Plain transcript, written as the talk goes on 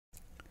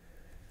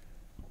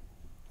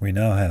We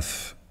now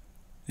have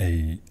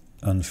a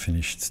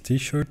unfinished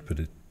t-shirt, but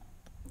it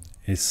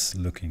is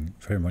looking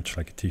very much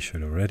like a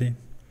t-shirt already.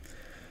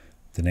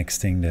 The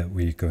next thing that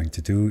we're going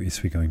to do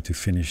is we're going to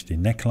finish the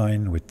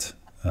neckline with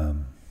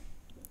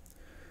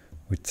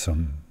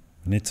some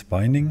knit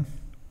binding.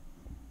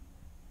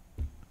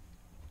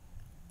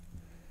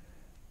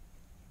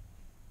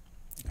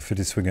 For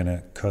this we're going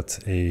to cut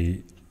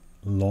a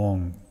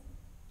long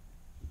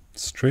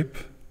strip.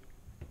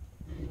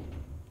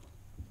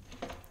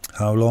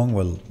 How long?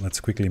 Well, let's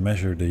quickly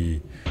measure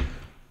the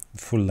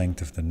full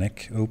length of the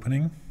neck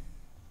opening,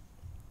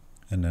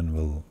 and then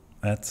we'll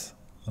add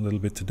a little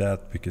bit to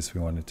that because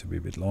we want it to be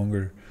a bit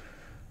longer,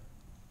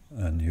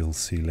 and you'll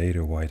see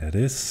later why that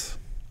is.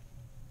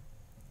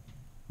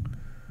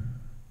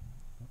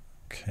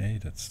 Okay,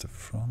 that's the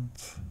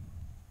front.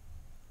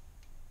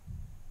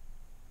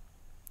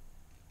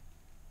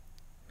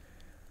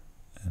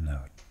 And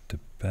now the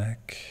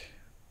back.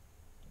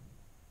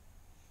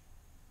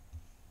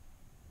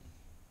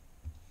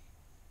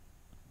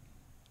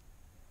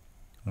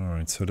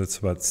 Alright, so that's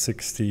about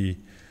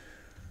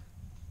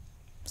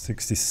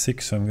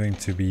 66, so I'm going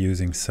to be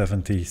using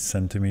 70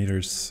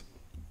 centimeters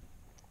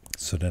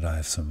so that I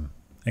have some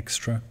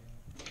extra.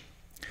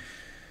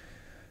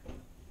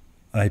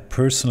 I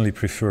personally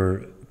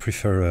prefer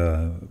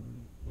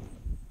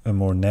a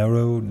more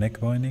narrow neck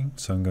binding,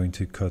 so I'm going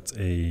to cut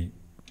a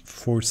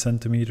 4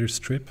 centimeter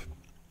strip,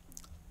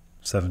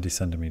 70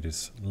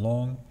 centimeters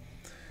long.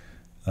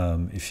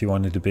 If you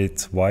want it a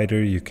bit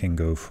wider, you can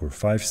go for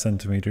 5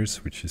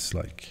 centimeters, which is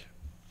like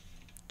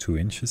 2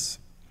 inches,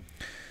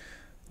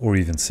 or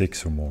even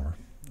 6 or more.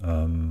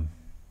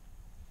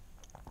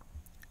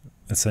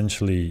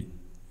 Essentially,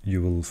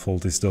 you will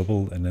fold this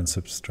double and then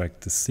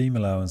subtract the seam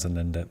allowance, and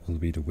then that will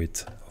be the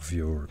width of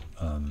your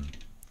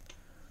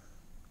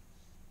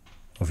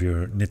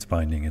knit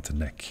binding at the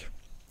neck.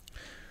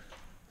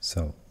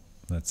 So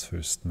let's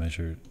first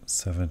measure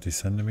 70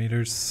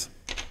 centimeters.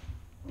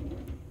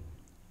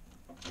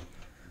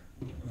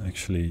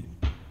 Actually,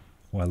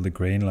 while the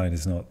grain line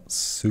is not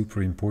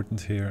super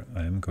important here,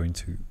 I am going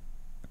to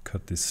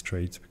cut this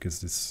straight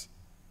because this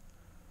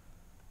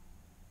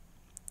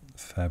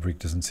fabric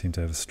doesn't seem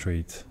to have a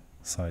straight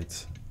side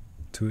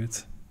to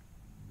it.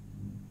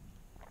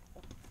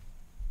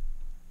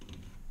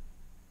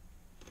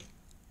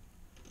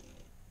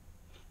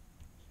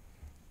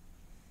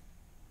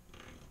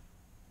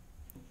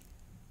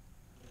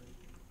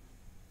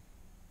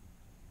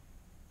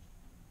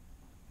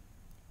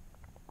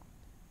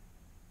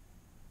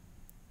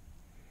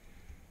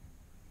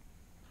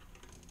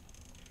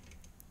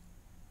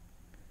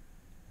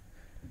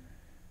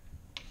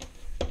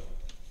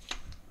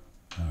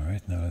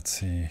 Alright, now let's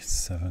see,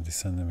 70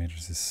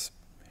 centimeters is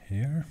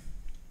here.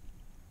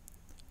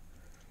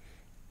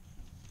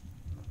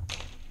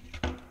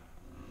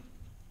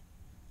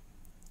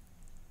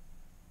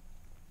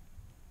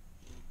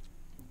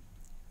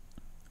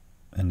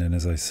 And then,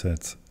 as I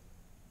said,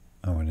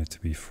 I want it to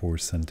be 4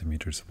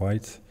 centimeters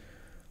wide,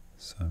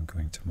 so I'm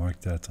going to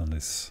mark that on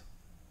this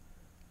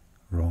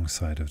wrong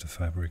side of the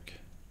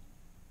fabric.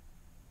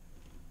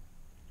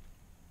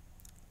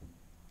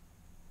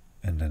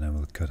 And then I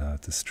will cut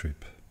out the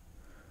strip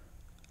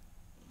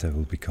that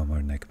will become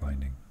our neck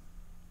binding.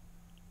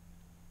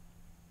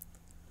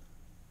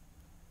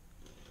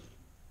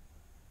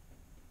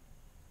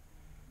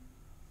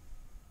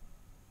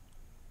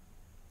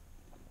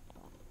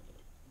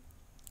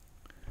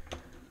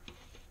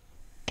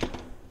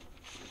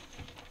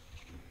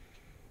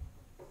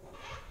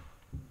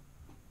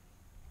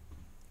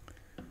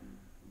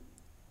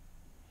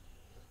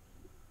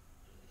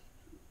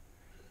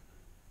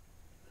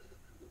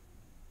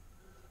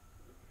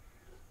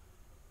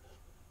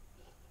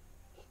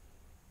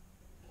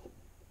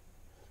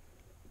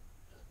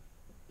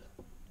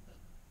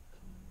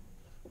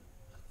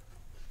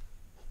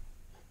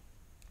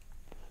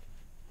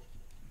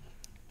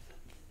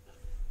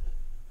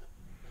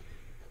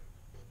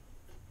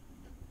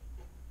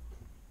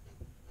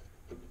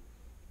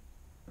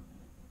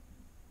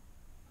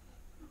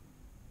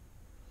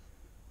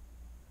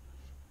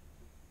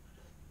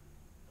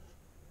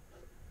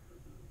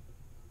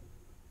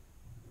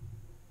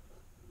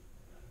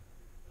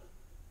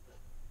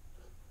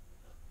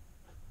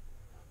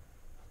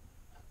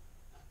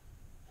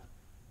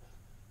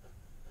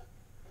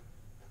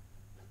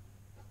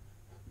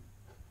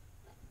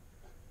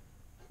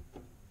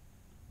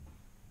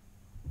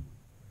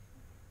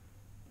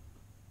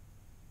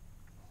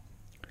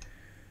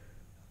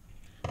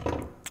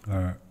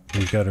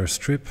 We got our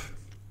strip.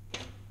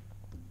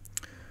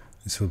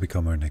 This will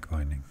become our neck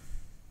binding.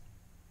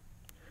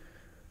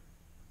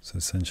 So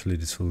essentially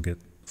this will get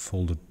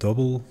folded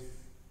double,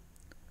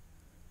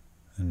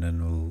 and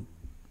then we'll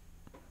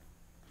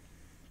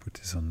put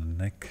this on the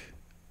neck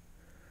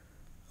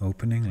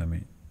opening. Let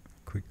me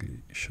quickly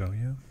show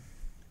you.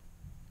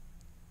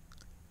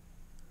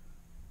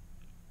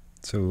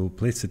 So we'll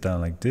place it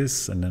down like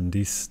this, and then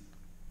these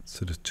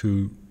sort of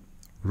two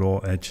raw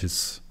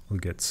edges will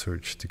get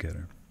serged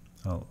together.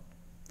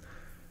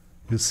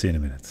 You'll see in a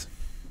minute.